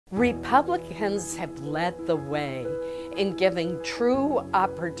Republicans have led the way in giving true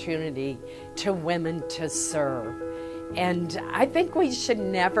opportunity to women to serve. And I think we should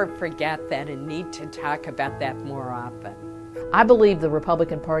never forget that and need to talk about that more often. I believe the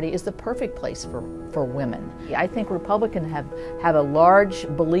Republican Party is the perfect place for women. I think Republicans have a large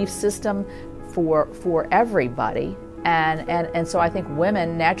belief system for everybody. And so I think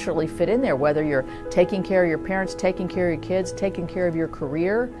women naturally fit in there, whether you're taking care of your parents, taking care of your kids, taking care of your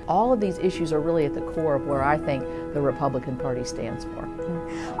career. All of these issues are really at the core of where I think the Republican Party stands for.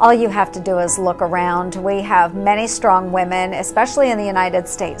 All you have to do is look around. We have many strong women, especially in the United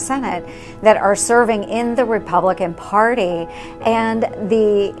States Senate, that are serving in the Republican Party. And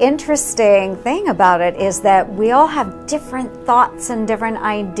the interesting thing about it is that we all have different thoughts and different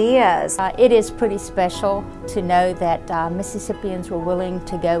ideas. It is pretty special to know that Mississippians were willing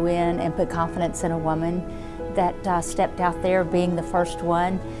to go in and put confidence in a woman that stepped out there being the first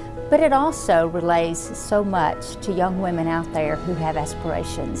one. But it also relays so much to young women out there who have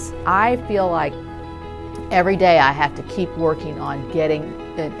aspirations. I feel like every day I have to keep working on getting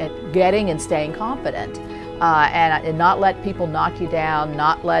and staying confident, and not let people knock you down,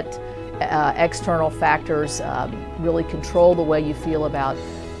 not let external factors really control the way you feel about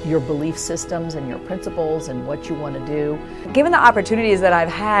your belief systems and your principles and what you want to do. Given the opportunities that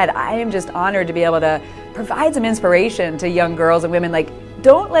I've had, I am just honored to be able to provide some inspiration to young girls and women. Like,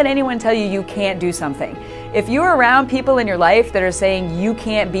 don't let anyone tell you you can't do something. If you're around people in your life that are saying you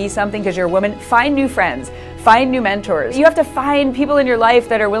can't be something because you're a woman, find new friends, find new mentors. You have to find people in your life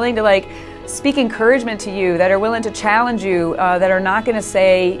that are willing to speak encouragement to you, that are willing to challenge you, that are not going to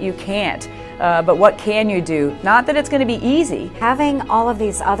say you can't. But what can you do? Not that it's going to be easy. Having all of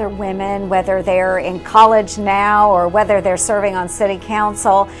these other women, whether they're in college now or whether they're serving on city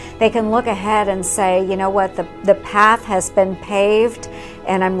council, they can look ahead and say, you know what, the path has been paved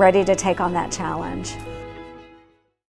and I'm ready to take on that challenge.